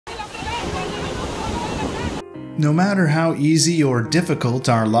No matter how easy or difficult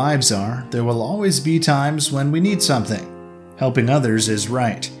our lives are, there will always be times when we need something. Helping others is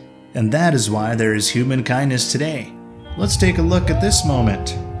right, and that is why there is human kindness today. Let's take a look at this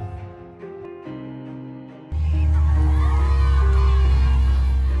moment.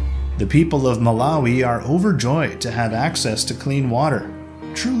 The people of Malawi are overjoyed to have access to clean water.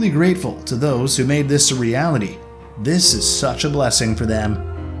 Truly grateful to those who made this a reality. This is such a blessing for them.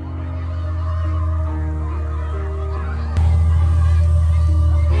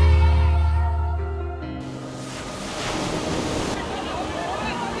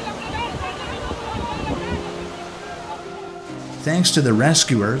 Thanks to the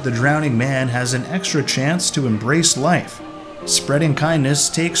rescuer, the drowning man has an extra chance to embrace life. Spreading kindness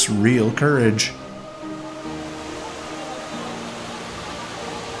takes real courage.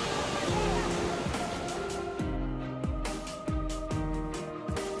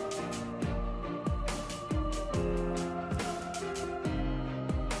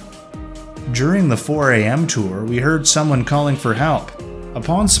 During the 4 a.m. tour, we heard someone calling for help.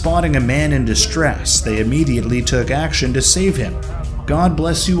 Upon spotting a man in distress, they immediately took action to save him. God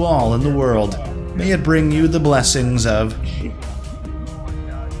bless you all in the world. May it bring you the blessings of...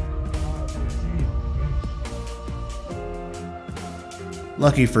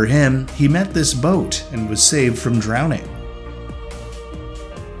 Lucky for him, he met this boat and was saved from drowning.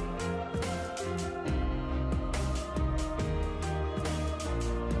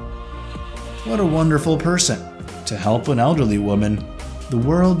 What a wonderful person to help an elderly woman. The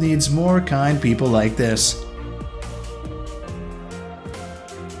world needs more kind people like this.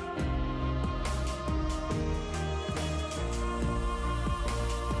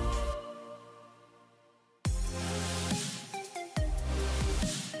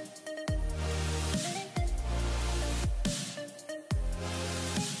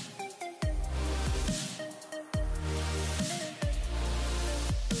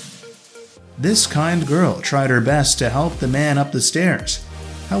 This kind girl tried her best to help the man up the stairs.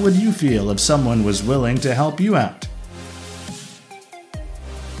 How would you feel if someone was willing to help you out?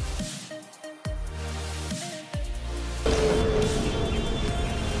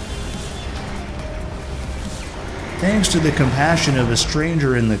 Thanks to the compassion of a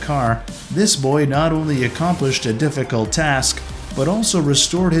stranger in the car, this boy not only accomplished a difficult task, but also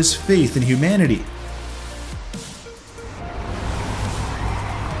restored his faith in humanity.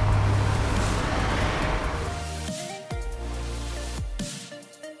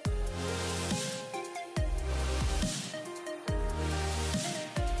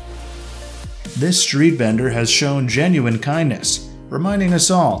 This street vendor has shown genuine kindness, reminding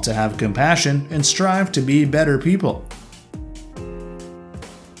us all to have compassion and strive to be better people.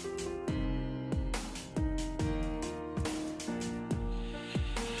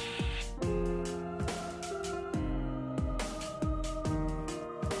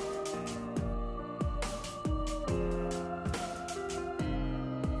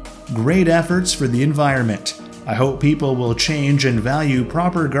 Great efforts for the environment. I hope people will change and value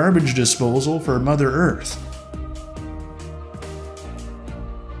proper garbage disposal for Mother Earth.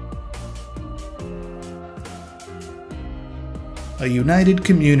 A united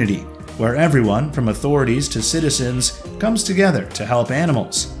community where everyone, from authorities to citizens, comes together to help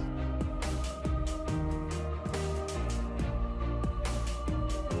animals.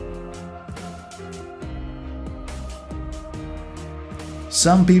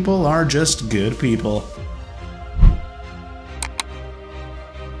 Some people are just good people.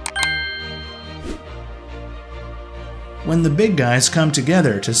 When the big guys come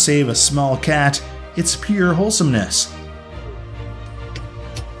together to save a small cat, it's pure wholesomeness.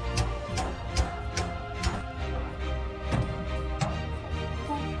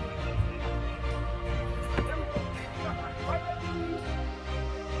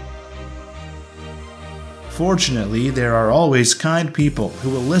 Fortunately, there are always kind people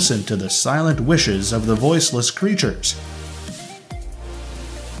who will listen to the silent wishes of the voiceless creatures.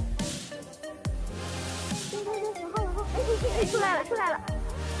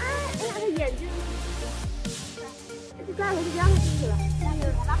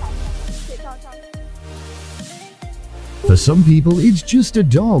 For some people, it's just a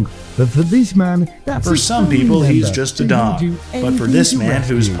dog, but for this man, that's For some people, he's just a dog, but for this man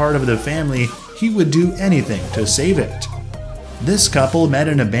who's part of the family, he would do anything to save it. This couple met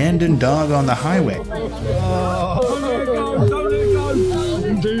an abandoned dog on the highway. Don't let it go! Don't let it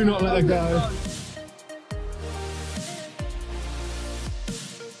go! Do not let it go!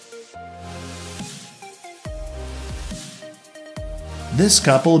 This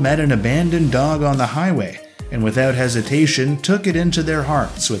couple met an abandoned dog on the highway, and without hesitation took it into their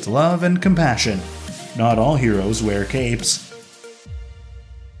hearts with love and compassion. Not all heroes wear capes.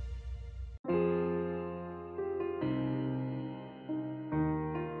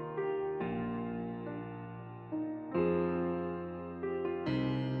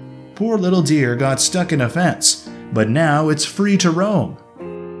 Poor little deer got stuck in a fence, but now it's free to roam.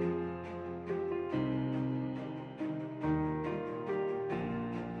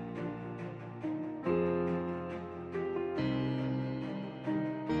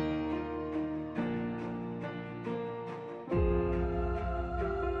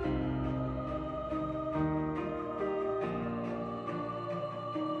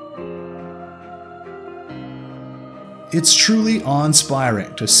 It's truly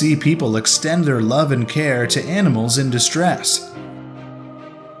awe-inspiring to see people extend their love and care to animals in distress.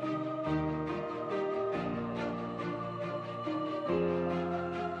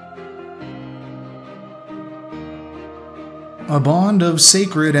 A bond of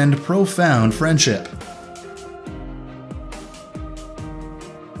sacred and profound friendship.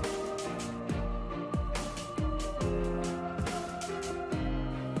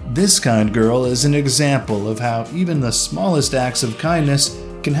 This kind girl is an example of how even the smallest acts of kindness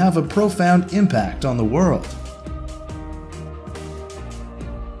can have a profound impact on the world.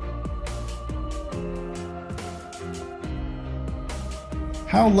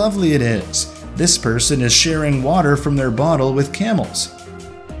 How lovely it is! This person is sharing water from their bottle with camels.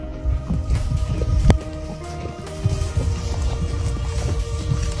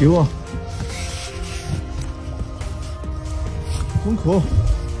 Jo. Cool.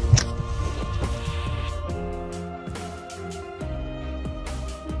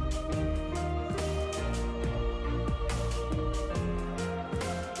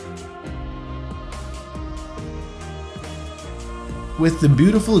 With the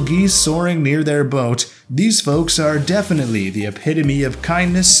beautiful geese soaring near their boat, these folks are definitely the epitome of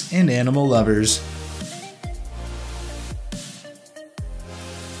kindness and animal lovers.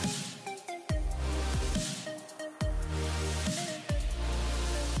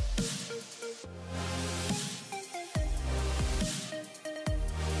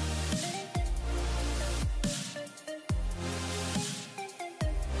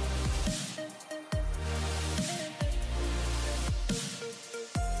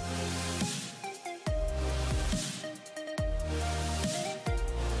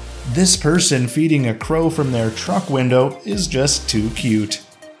 This person feeding a crow from their truck window is just too cute.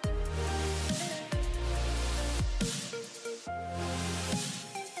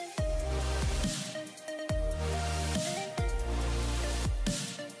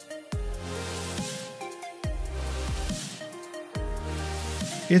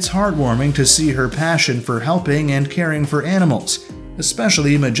 It's heartwarming to see her passion for helping and caring for animals,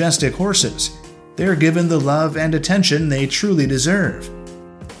 especially majestic horses. They're given the love and attention they truly deserve.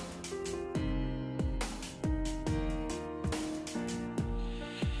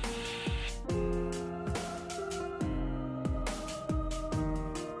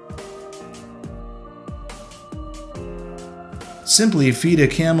 Simply feed a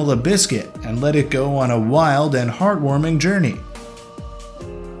camel a biscuit and let it go on a wild and heartwarming journey.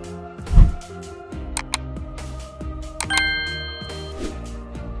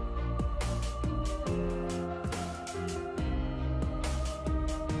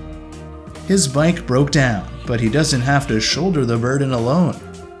 His bike broke down, but he doesn't have to shoulder the burden alone.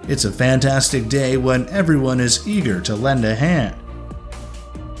 It's a fantastic day when everyone is eager to lend a hand.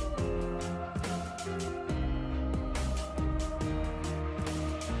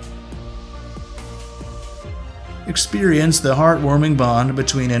 Experience the heartwarming bond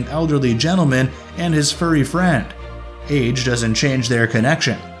between an elderly gentleman and his furry friend. Age doesn't change their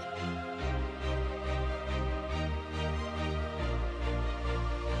connection.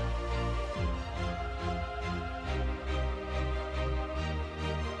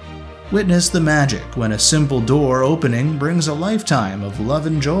 Witness the magic when a simple door opening brings a lifetime of love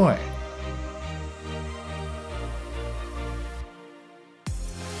and joy.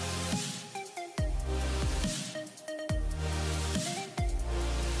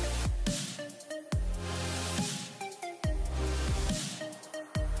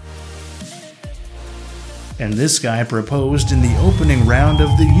 And this guy proposed in the opening round of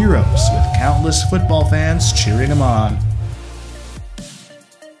the Euros with countless football fans cheering him on.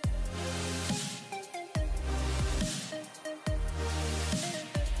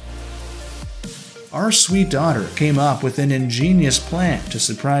 Our sweet daughter came up with an ingenious plan to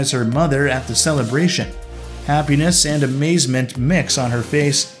surprise her mother at the celebration. Happiness and amazement mix on her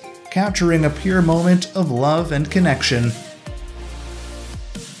face, capturing a pure moment of love and connection.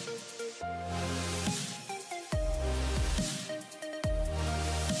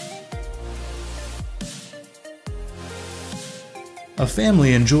 A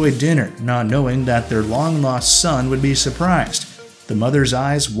family enjoyed dinner, not knowing that their long-lost son would be surprised. The mother's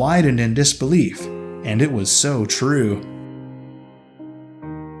eyes widened in disbelief, and it was so true.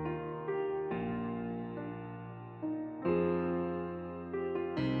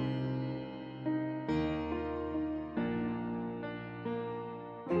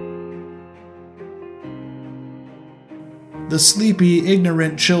 The sleepy,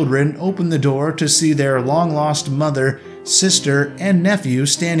 ignorant children opened the door to see their long-lost mother, sister, and nephew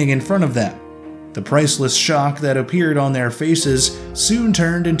standing in front of them. The priceless shock that appeared on their faces soon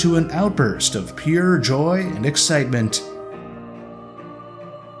turned into an outburst of pure joy and excitement.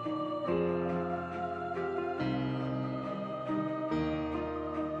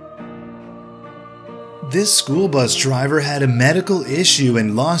 This school bus driver had a medical issue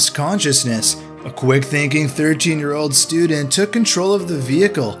and lost consciousness. A quick-thinking 13-year-old student took control of the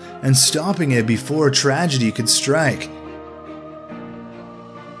vehicle and stopping it before tragedy could strike.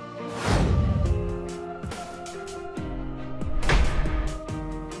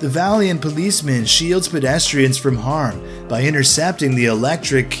 The valiant policeman shields pedestrians from harm by intercepting the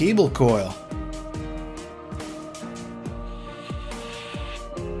electric cable coil.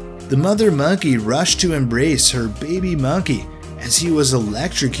 The mother monkey rushed to embrace her baby monkey as he was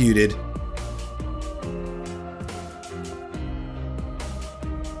electrocuted.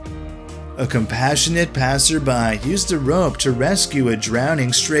 A compassionate passerby used a rope to rescue a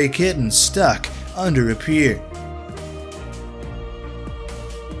drowning stray kitten stuck under a pier.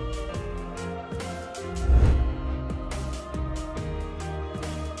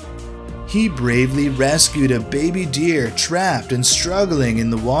 He bravely rescued a baby deer trapped and struggling in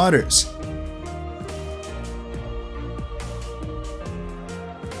the waters.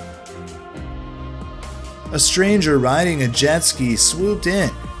 A stranger riding a jet ski swooped in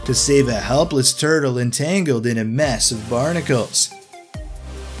to save a helpless turtle entangled in a mess of barnacles.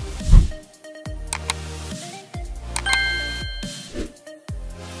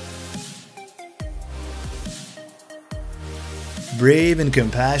 Brave and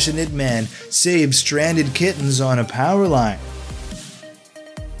compassionate men saved stranded kittens on a power line.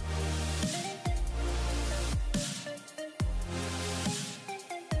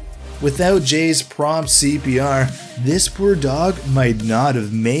 Without Jay's prompt CPR, this poor dog might not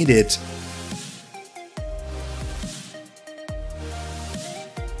have made it.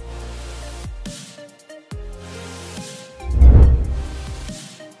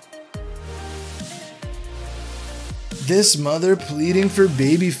 This mother pleading for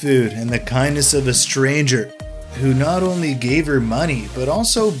baby food and the kindness of a stranger, who not only gave her money but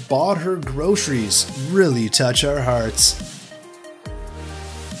also bought her groceries, really touch our hearts.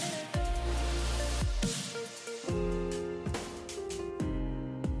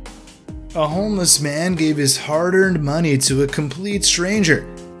 A homeless man gave his hard-earned money to a complete stranger,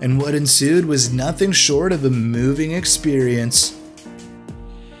 and what ensued was nothing short of a moving experience.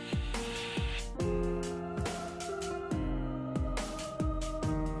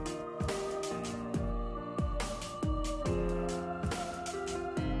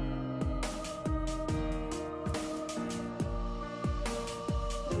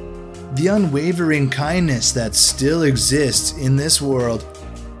 The unwavering kindness that still exists in this world.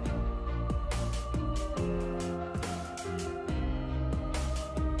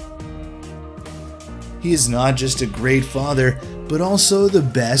 He is not just a great father, but also the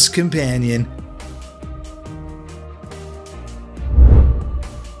best companion.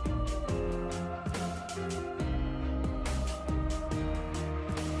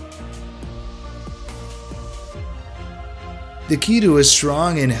 The key to a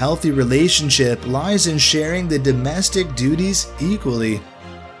strong and healthy relationship lies in sharing the domestic duties equally.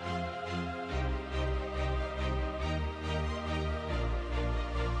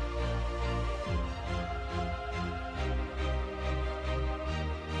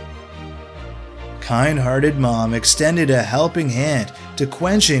 Kind-hearted mom extended a helping hand to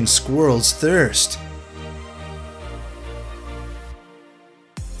quenching squirrel's thirst.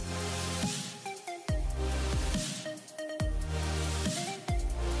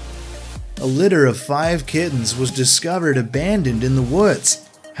 A litter of 5 kittens was discovered abandoned in the woods.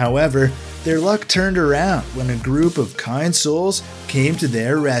 However, their luck turned around when a group of kind souls came to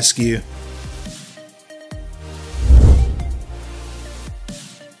their rescue.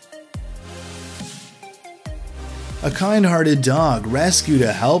 A kind-hearted dog rescued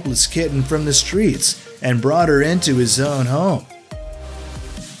a helpless kitten from the streets and brought her into his own home.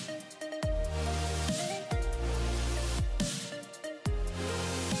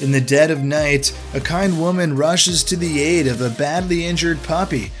 In the dead of night, a kind woman rushes to the aid of a badly injured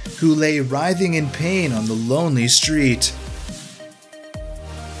puppy who lay writhing in pain on the lonely street.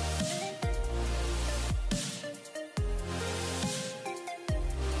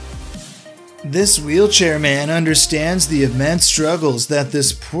 This wheelchair man understands the immense struggles that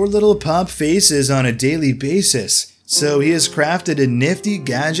this poor little pup faces on a daily basis, so he has crafted a nifty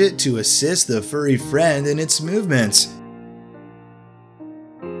gadget to assist the furry friend in its movements.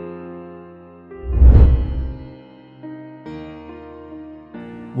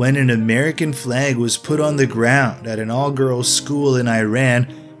 When an American flag was put on the ground at an all-girls school in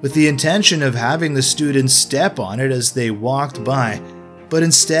Iran with the intention of having the students step on it as they walked by, but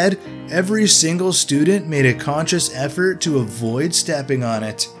instead, every single student made a conscious effort to avoid stepping on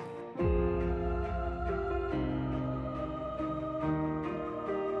it.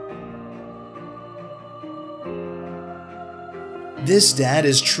 This dad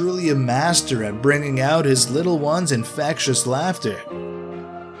is truly a master at bringing out his little one's infectious laughter.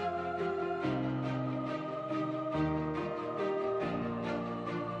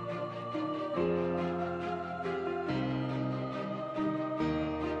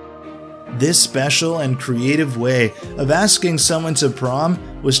 This special and creative way of asking someone to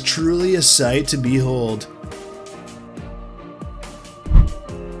prom was truly a sight to behold.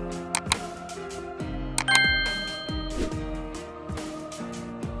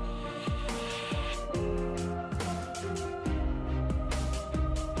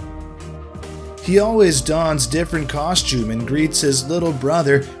 He always dons different costume and greets his little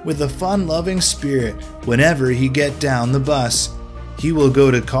brother with a fun-loving spirit whenever he gets down the bus. He will go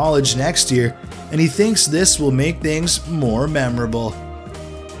to college next year, and he thinks this will make things more memorable.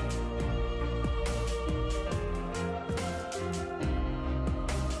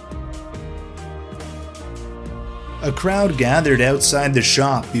 A crowd gathered outside the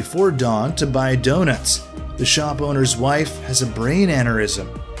shop before dawn to buy donuts. The shop owner's wife has a brain aneurysm.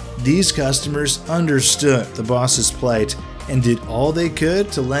 These customers understood the boss's plight and did all they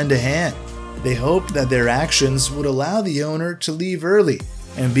could to lend a hand. They hoped that their actions would allow the owner to leave early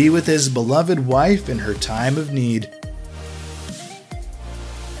and be with his beloved wife in her time of need.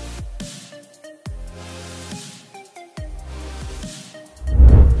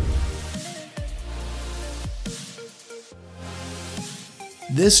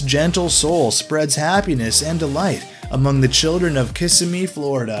 This gentle soul spreads happiness and delight among the children of Kissimmee,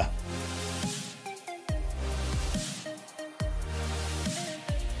 Florida.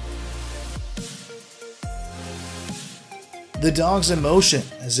 The dog's emotion,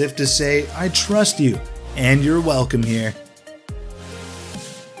 as if to say, "I trust you, and you're welcome here."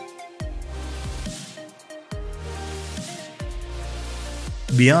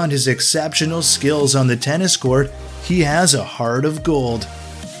 Beyond his exceptional skills on the tennis court, he has a heart of gold.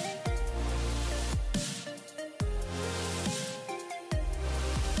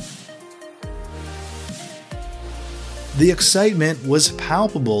 The excitement was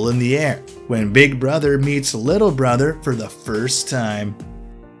palpable in the air when Big Brother meets Little Brother for the first time.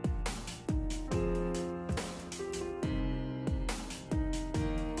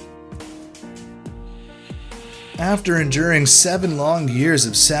 After enduring 7 long years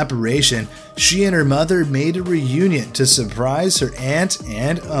of separation, she and her mother made a reunion to surprise her aunt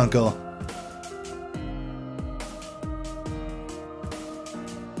and uncle.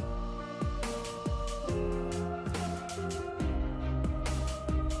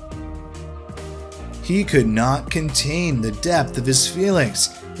 He could not contain the depth of his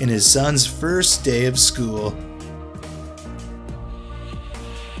feelings in his son's first day of school.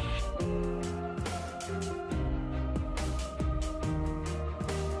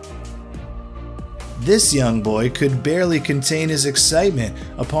 This young boy could barely contain his excitement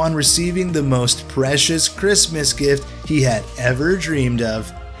upon receiving the most precious Christmas gift he had ever dreamed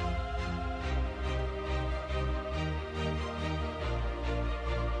of.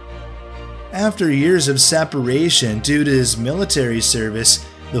 After years of separation due to his military service,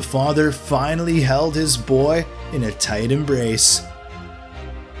 the father finally held his boy in a tight embrace.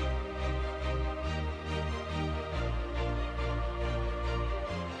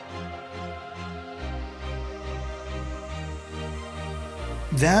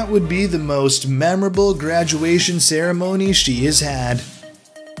 That would be the most memorable graduation ceremony she has had.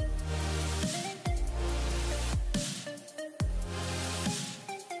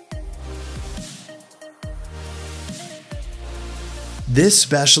 This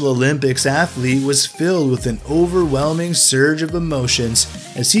Special Olympics athlete was filled with an overwhelming surge of emotions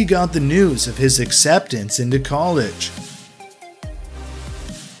as he got the news of his acceptance into college.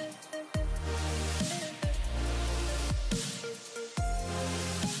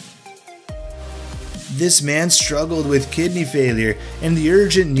 This man struggled with kidney failure and the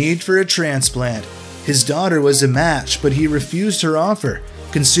urgent need for a transplant. His daughter was a match, but he refused her offer,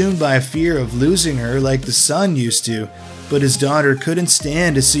 consumed by a fear of losing her like the son used to. But his daughter couldn't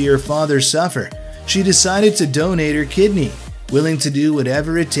stand to see her father suffer. She decided to donate her kidney, willing to do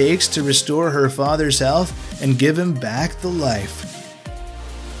whatever it takes to restore her father's health and give him back the life.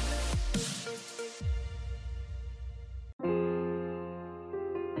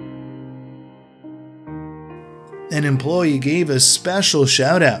 An employee gave a special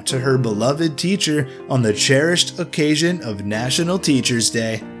shout out to her beloved teacher on the cherished occasion of National Teachers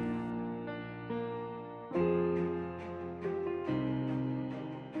Day.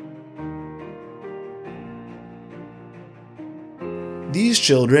 These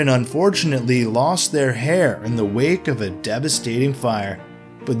children unfortunately lost their hair in the wake of a devastating fire,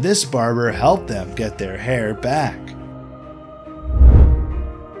 but this barber helped them get their hair back.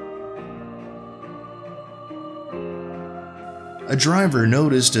 A driver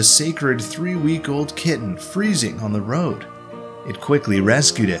noticed a sacred 3-week-old kitten freezing on the road. It quickly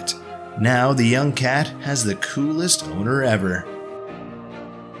rescued it. Now the young cat has the coolest owner ever.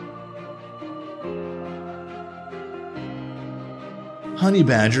 Honey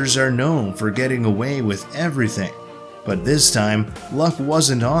badgers are known for getting away with everything, but this time luck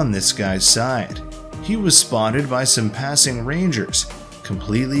wasn't on this guy's side. He was spotted by some passing rangers,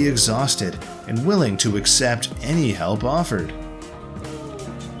 completely exhausted and willing to accept any help offered.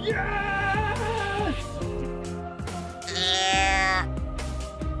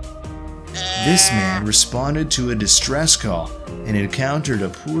 This man responded to a distress call and encountered a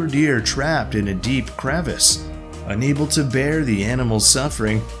poor deer trapped in a deep crevice. Unable to bear the animal's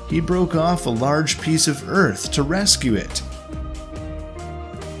suffering, he broke off a large piece of earth to rescue it.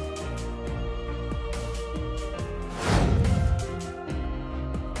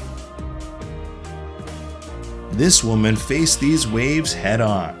 This woman faced these waves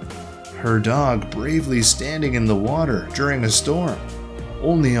head-on, her dog bravely standing in the water during a storm.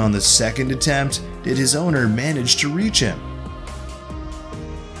 Only on the second attempt did his owner manage to reach him.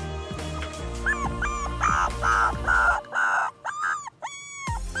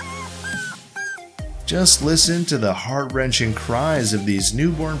 Just listen to the heart-wrenching cries of these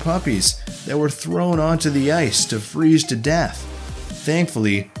newborn puppies that were thrown onto the ice to freeze to death.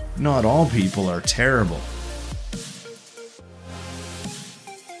 Thankfully, not all people are terrible.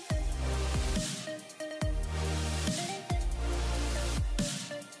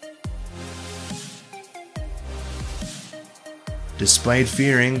 Despite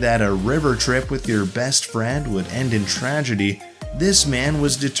fearing that a river trip with your best friend would end in tragedy, this man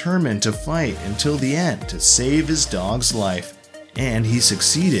was determined to fight until the end to save his dog's life, and he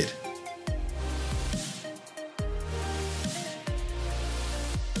succeeded.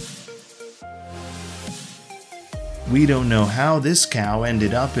 We don't know how this cow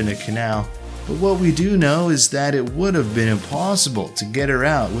ended up in a canal, but what we do know is that it would have been impossible to get her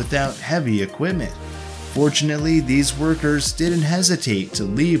out without heavy equipment. Fortunately, these workers didn't hesitate to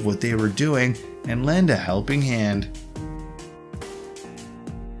leave what they were doing and lend a helping hand.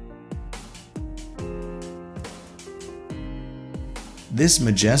 This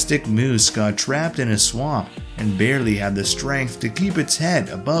majestic moose got trapped in a swamp and barely had the strength to keep its head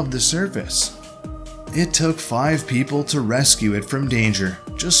above the surface. It took 5 people to rescue it from danger.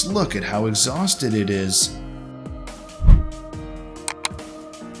 Just look at how exhausted it is.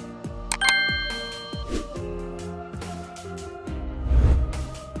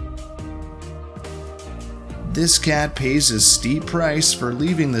 This cat pays a steep price for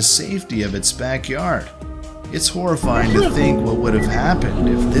leaving the safety of its backyard. It's horrifying to think what would have happened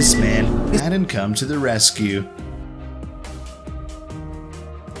if this man hadn't come to the rescue.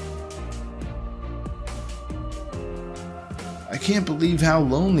 I can't believe how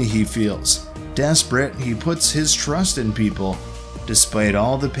lonely he feels. Desperate, he puts his trust in people, despite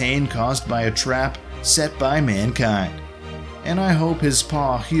all the pain caused by a trap set by mankind. And I hope his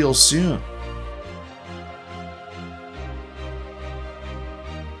paw heals soon.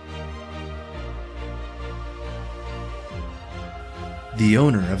 The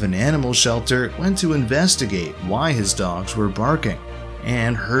owner of an animal shelter went to investigate why his dogs were barking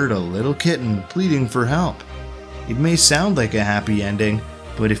and heard a little kitten pleading for help. It may sound like a happy ending,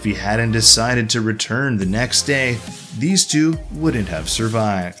 but if he hadn't decided to return the next day, these two wouldn't have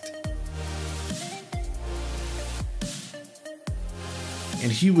survived.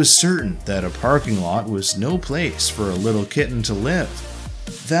 And he was certain that a parking lot was no place for a little kitten to live.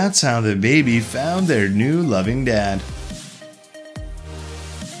 That's how the baby found their new loving dad.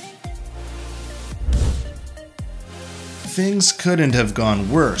 Things couldn't have gone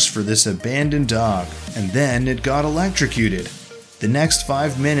worse for this abandoned dog, and then it got electrocuted. The next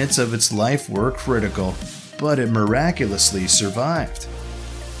 5 minutes of its life were critical, but it miraculously survived.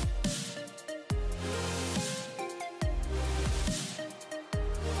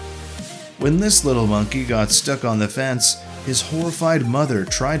 When this little monkey got stuck on the fence, his horrified mother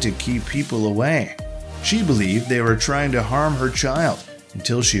tried to keep people away. She believed they were trying to harm her child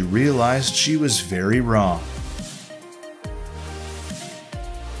until she realized she was very wrong.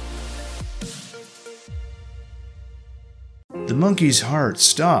 The monkey's heart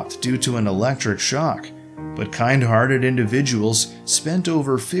stopped due to an electric shock, but kind-hearted individuals spent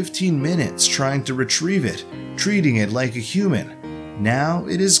over 15 minutes trying to retrieve it, treating it like a human. Now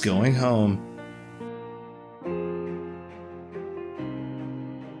it is going home.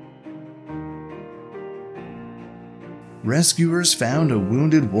 Rescuers found a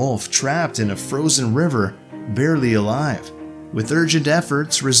wounded wolf trapped in a frozen river, barely alive. With urgent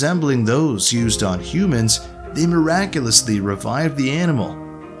efforts resembling those used on humans, they miraculously revived the animal,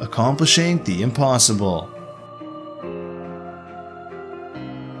 accomplishing the impossible.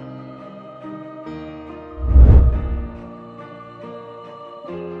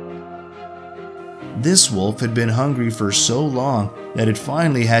 This wolf had been hungry for so long that it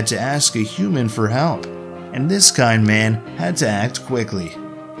finally had to ask a human for help, and this kind man had to act quickly.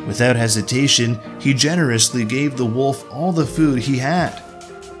 Without hesitation, he generously gave the wolf all the food he had.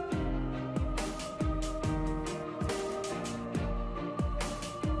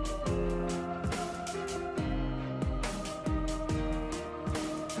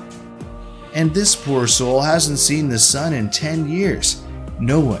 And this poor soul hasn't seen the sun in 10 years.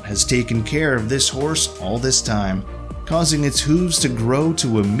 No one has taken care of this horse all this time, causing its hooves to grow to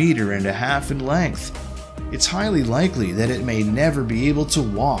 1.5 meters in length. It's highly likely that it may never be able to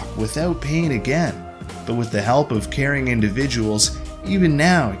walk without pain again, but with the help of caring individuals, even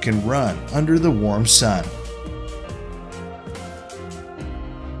now it can run under the warm sun.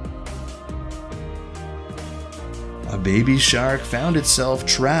 A baby shark found itself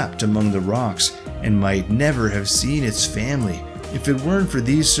trapped among the rocks and might never have seen its family if it weren't for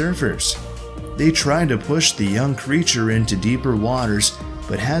these surfers. They tried to push the young creature into deeper waters,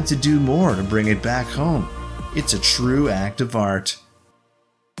 but had to do more to bring it back home. It's a true act of art.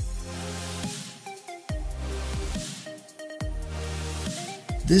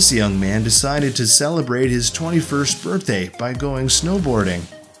 This young man decided to celebrate his 21st birthday by going snowboarding.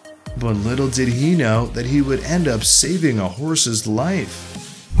 But little did he know that he would end up saving a horse's life.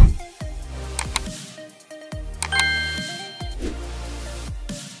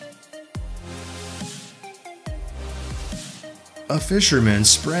 A fisherman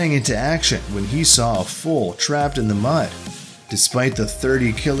sprang into action when he saw a foal trapped in the mud. Despite the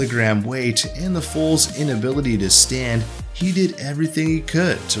 30-kilogram weight and the foal's inability to stand, he did everything he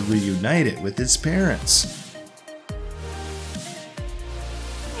could to reunite it with its parents.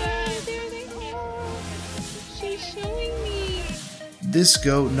 This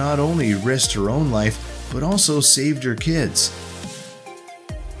goat not only risked her own life, but also saved her kids.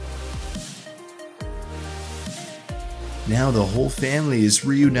 Now the whole family is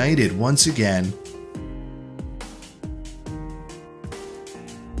reunited once again.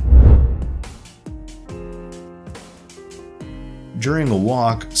 During a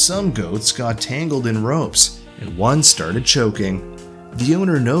walk, some goats got tangled in ropes, and one started choking. The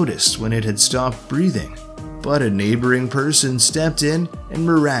owner noticed when it had stopped breathing, but a neighboring person stepped in and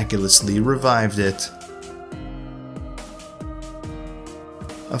miraculously revived it.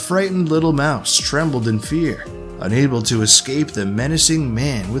 A frightened little mouse trembled in fear, unable to escape the menacing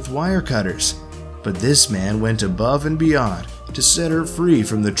man with wire cutters. But this man went above and beyond to set her free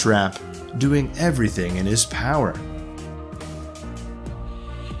from the trap, doing everything in his power.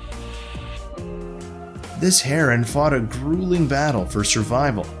 This heron fought a grueling battle for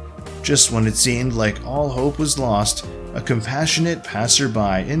survival. Just when it seemed like all hope was lost, a compassionate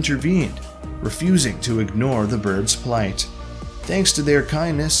passerby intervened, refusing to ignore the bird's plight. Thanks to their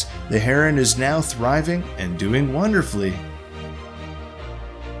kindness, the heron is now thriving and doing wonderfully.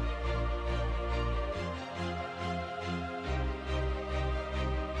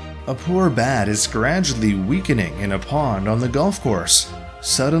 A poor bat is gradually weakening in a pond on the golf course.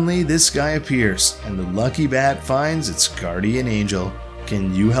 Suddenly, this guy appears, and the lucky bat finds its guardian angel.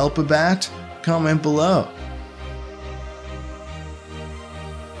 Can you help a bat? Comment below.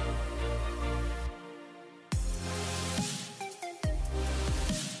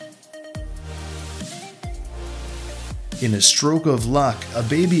 In a stroke of luck, a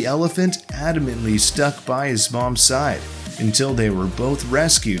baby elephant adamantly stuck by his mom's side until they were both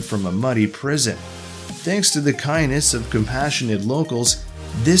rescued from a muddy prison. Thanks to the kindness of compassionate locals,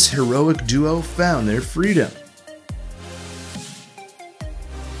 this heroic duo found their freedom.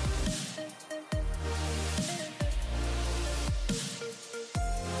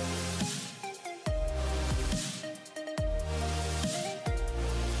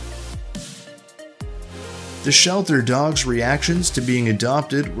 The shelter dog's reactions to being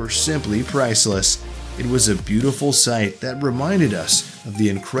adopted were simply priceless. It was a beautiful sight that reminded us of the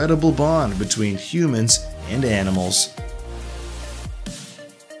incredible bond between humans and animals.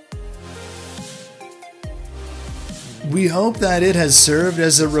 We hope that it has served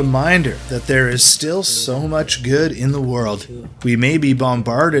as a reminder that there is still so much good in the world. We may be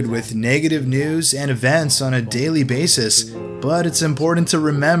bombarded with negative news and events on a daily basis, but it's important to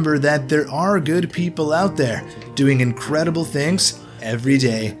remember that there are good people out there doing incredible things every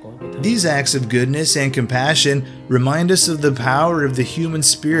day. These acts of goodness and compassion remind us of the power of the human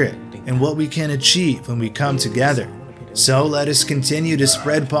spirit and what we can achieve when we come together. So let us continue to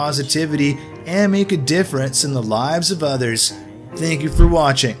spread positivity and make a difference in the lives of others. Thank you for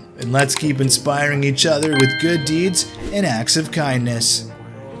watching, and let's keep inspiring each other with good deeds and acts of kindness.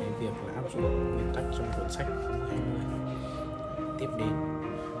 Việc là áp dụng nguyên tắc trong cuốn sách tiếp đến.